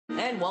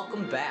And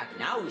welcome back.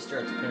 Now we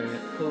start the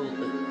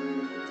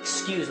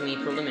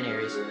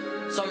preliminaries.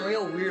 Some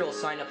real weirdos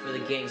signed up for the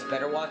games.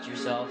 Better watch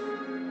yourself.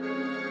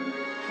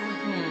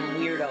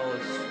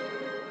 Weirdos.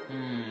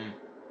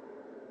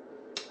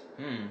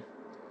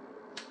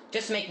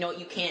 Just make note,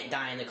 you can't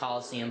die in the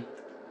Coliseum.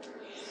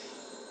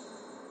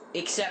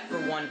 Except for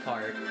one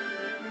part.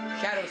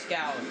 Shadow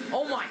Scout.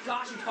 Oh my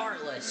gosh, it's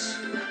heartless.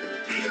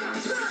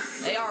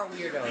 They are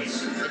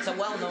weirdos. It's a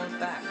well-known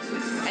fact.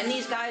 And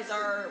these guys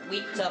are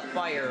weak to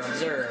fire.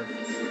 Observe.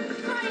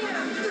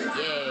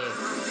 Yay.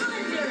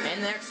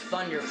 And there's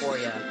thunder for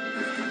you.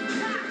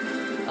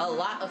 A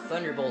lot of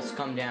thunderbolts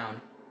come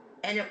down.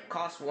 And it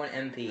costs 1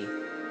 MP.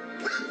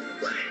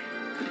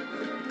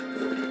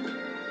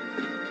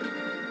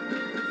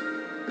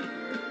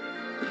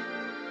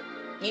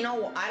 You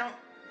know,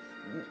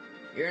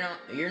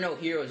 you're no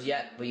heroes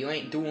yet, but you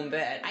ain't doing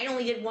bad. I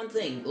only did one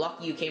thing.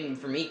 Lucky you came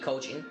for me,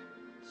 coaching.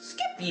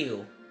 Skip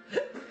you.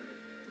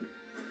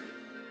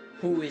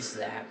 Who is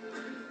that?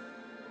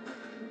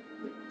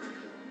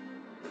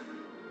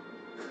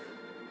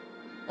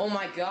 Oh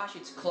my gosh,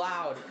 it's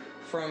Cloud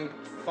from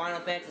Final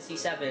Fantasy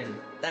VII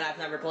that I've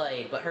never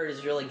played, but heard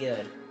is really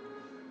good.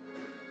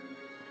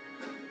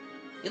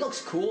 He looks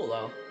cool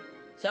though.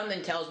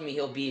 Something tells me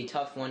he'll be a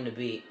tough one to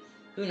beat.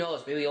 Who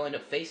knows, maybe you'll end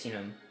up facing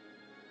him.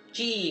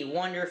 Gee,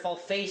 wonder if I'll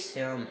face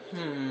him.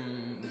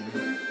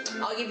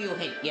 I'll give you a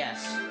hint,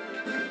 yes.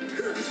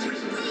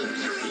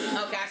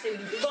 Okay, I say we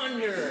do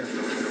Thunder!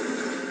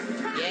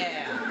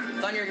 Yeah,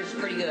 Thunder is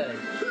pretty good.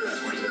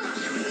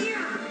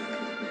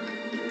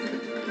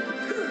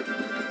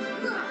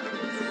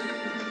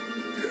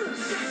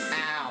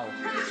 Ow.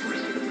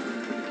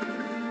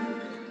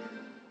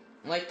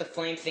 Like the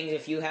flame things,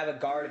 if you have a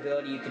guard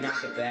ability, you can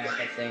knock it back,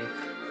 I think.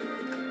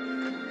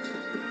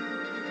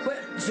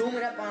 Quit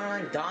zooming up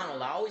on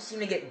Donald. I always seem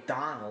to get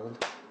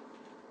Donald.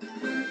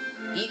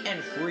 Eat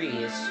and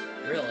freeze.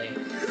 Really.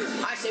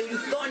 I say we do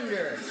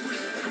Thunder.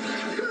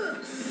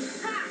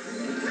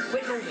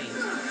 Quit moving.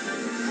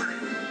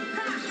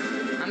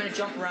 I'm gonna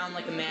jump around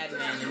like a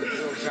madman and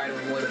we'll try to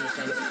avoid these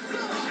things.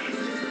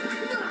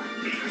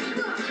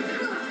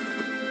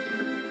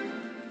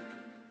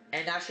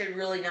 And I should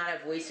really not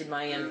have wasted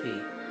my MP.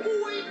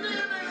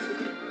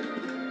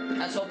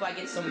 Let's hope I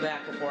get some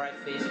back before I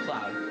face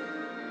Cloud.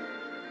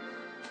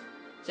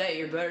 Say,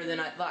 you're better than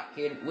I thought,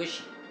 kid.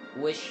 Wish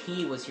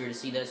he was here to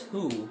see this.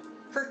 Who?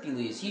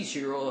 Hercules. He's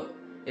your,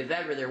 if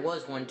ever there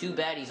was one. Too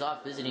bad he's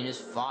off visiting his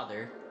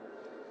father.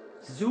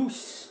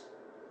 Zeus.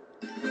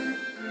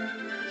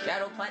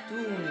 Shadow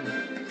Platoon.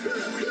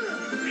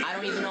 I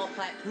don't even know what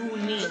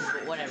platoon means,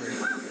 but whatever.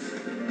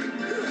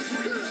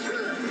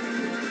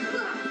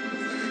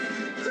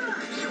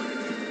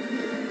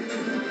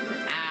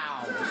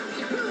 Ow.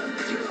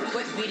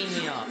 Quit beating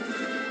me up.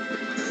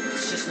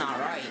 It's just not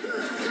right.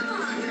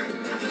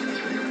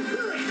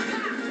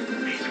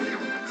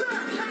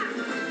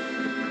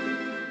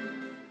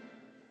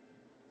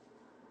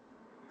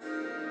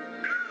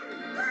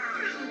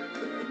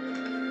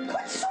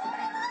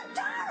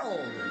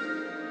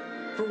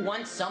 For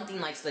once, something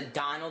likes the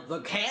Donald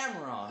the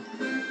camera.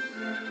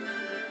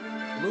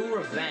 Blue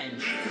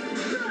Revenge.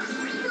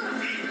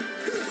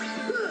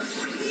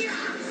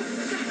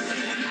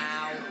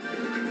 Ow.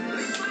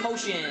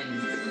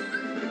 Potion.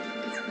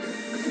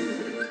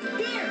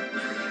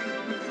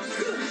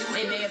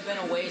 It may have been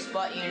a waste,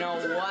 but you know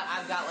what?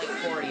 I've got like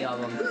 40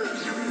 of them.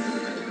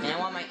 And I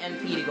want my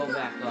MP to go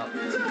back up.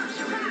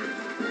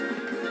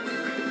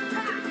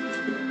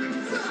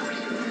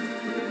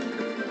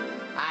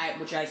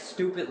 Which I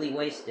stupidly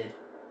wasted.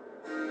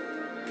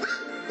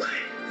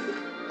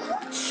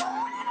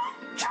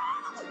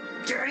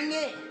 Dang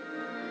it!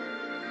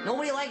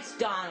 Nobody likes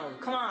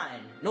Donald. Come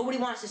on. Nobody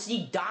wants to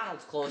see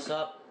Donald's close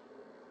up.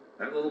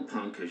 That little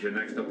punk is your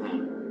next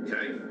opponent,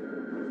 okay?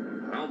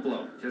 Don't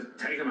blow. Just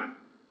take him out.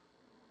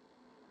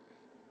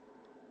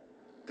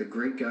 The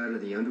great god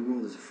of the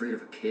underworld is afraid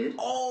of a kid?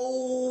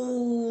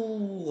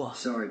 Oh!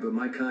 Sorry, but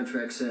my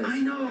contract says... I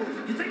know!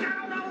 You think I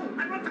don't know?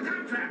 I wrote the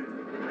contract!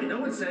 I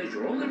know it says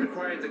you're only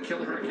required to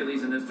kill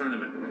Hercules in this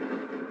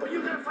tournament. But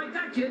you gotta fight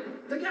that kid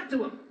to get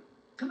to him.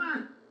 Come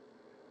on.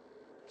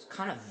 It's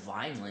kind of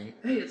violent.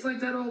 Hey, it's like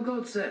that old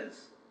goat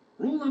says.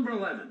 Rule number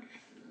 11.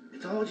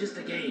 It's all just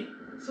a game.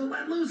 So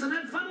let loose and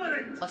have fun with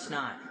it. Let's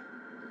not.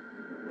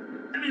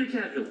 I mean, a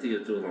casualty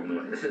or two along the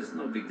way. It's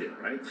no big deal,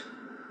 right?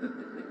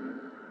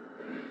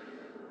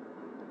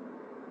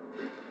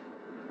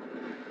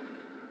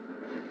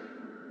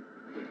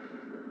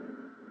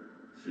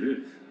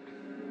 Jeez.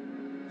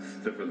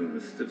 Stiffer than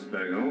the stiffs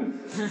back home.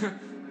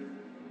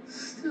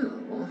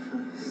 Still,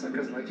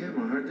 suckers like him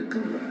are hard to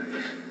come by.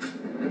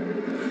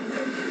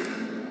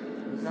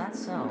 Is that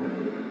so?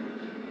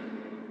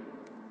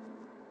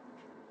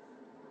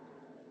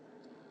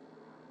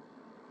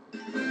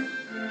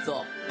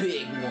 The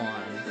big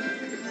one.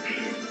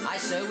 I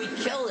say we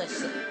kill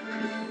this.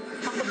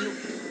 How come you...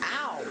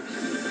 Ow!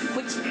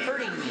 Quit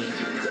hurting me.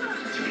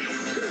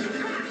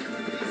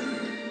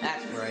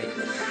 That's right.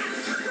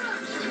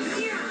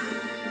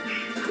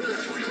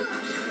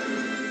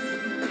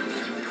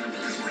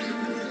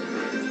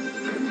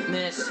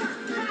 miss.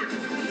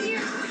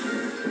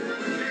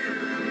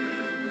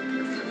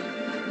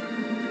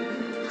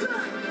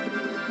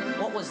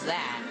 What was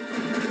that?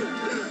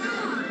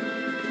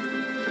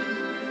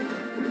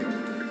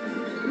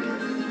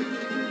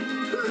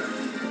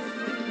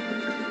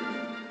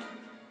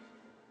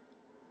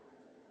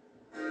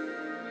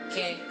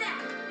 Okay.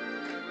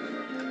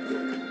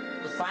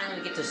 We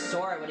finally get to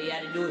Sora, but he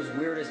had to do his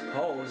weirdest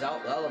pose.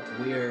 That looked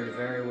weird,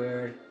 very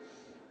weird.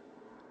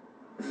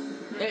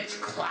 It's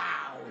Cloud.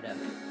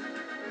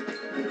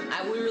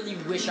 I really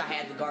wish I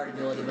had the guard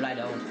ability, but I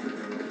don't.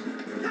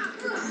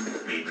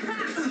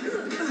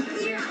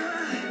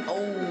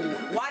 Oh,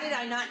 why did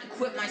I not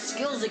equip my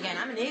skills again?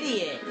 I'm an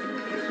idiot.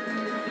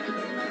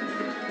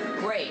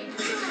 Great.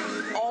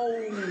 Oh.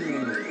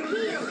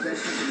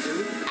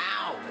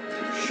 Ow.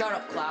 Shut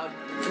up, Cloud.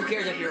 Who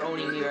cares if you're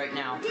owning me right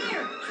now?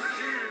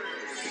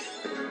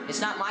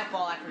 It's not my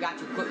fault I forgot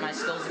to equip my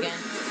skills again.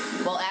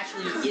 Well,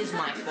 actually, it is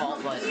my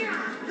fault, but...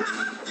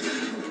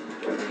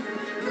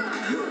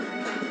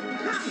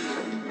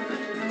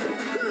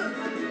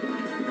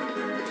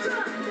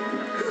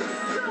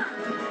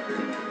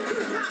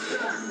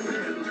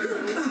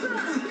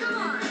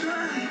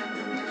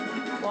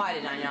 Why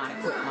did I not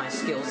equip my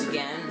skills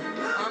again?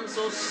 I'm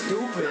so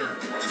stupid.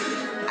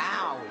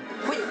 Ow.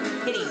 Quit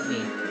hitting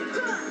me.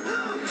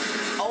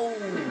 Oh,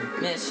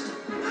 missed.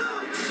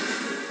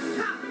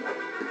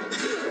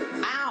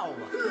 Ow.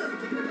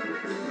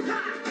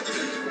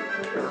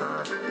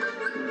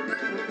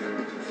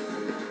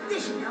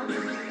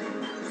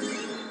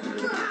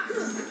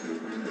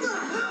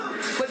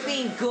 Quit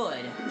being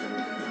good.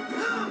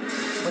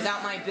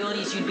 Without my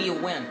abilities, you'd be a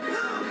wimp.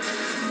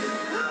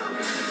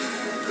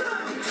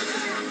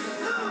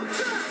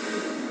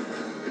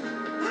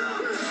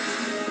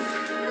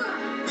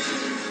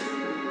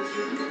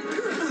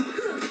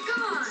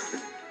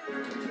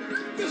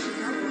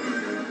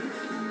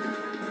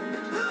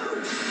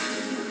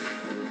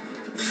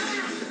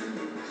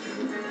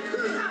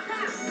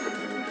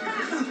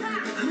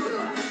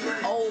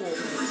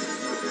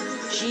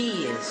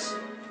 Jeez.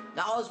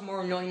 That was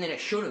more annoying than it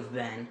should have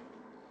been.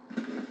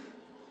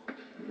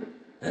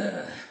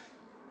 Ugh.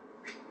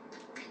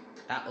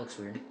 That looks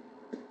weird.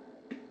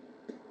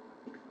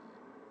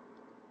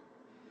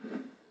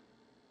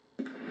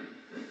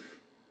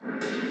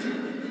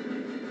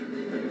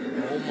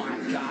 Oh my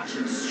gosh,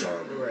 it's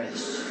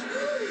Cerberus.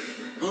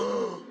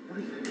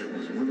 Wait, there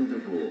was one other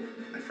rule.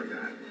 I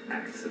forgot.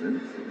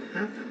 Accidents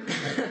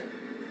happen.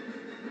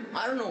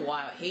 I don't know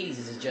why Hades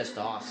is just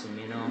awesome,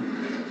 you know?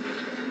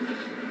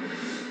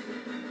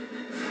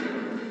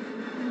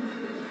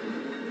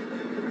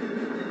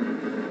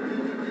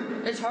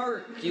 It's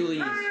Hercules.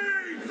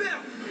 Hey,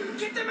 Phil!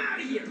 Get them out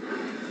of here!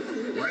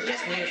 It's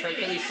just me, it's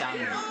Hercules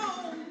sounding.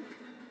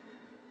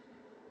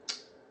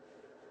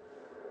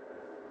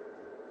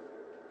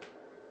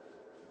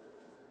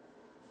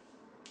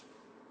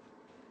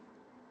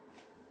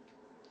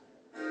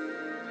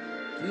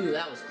 Ooh,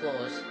 that was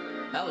close.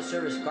 That was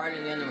Cerberus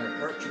guarding the end, or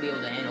Herc should be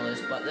able to handle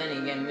this, but then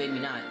again, maybe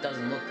not. It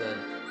doesn't look good.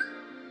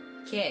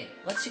 Okay,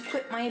 let's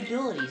equip my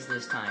abilities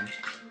this time.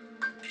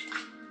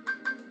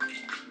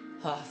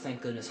 Oh,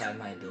 thank goodness I have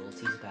my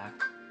abilities back.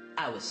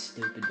 I was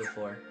stupid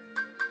before.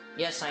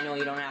 Yes, I know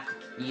you don't have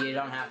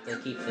to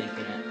keep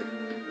thinking it.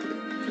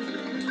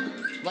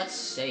 Let's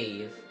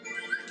save.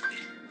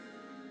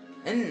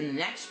 In the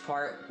next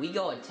part, we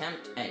go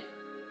attempt at...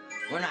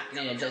 We're not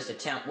gonna just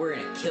attempt, we're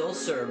gonna kill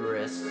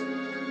Cerberus.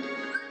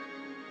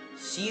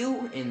 See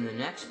you in the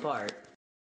next part.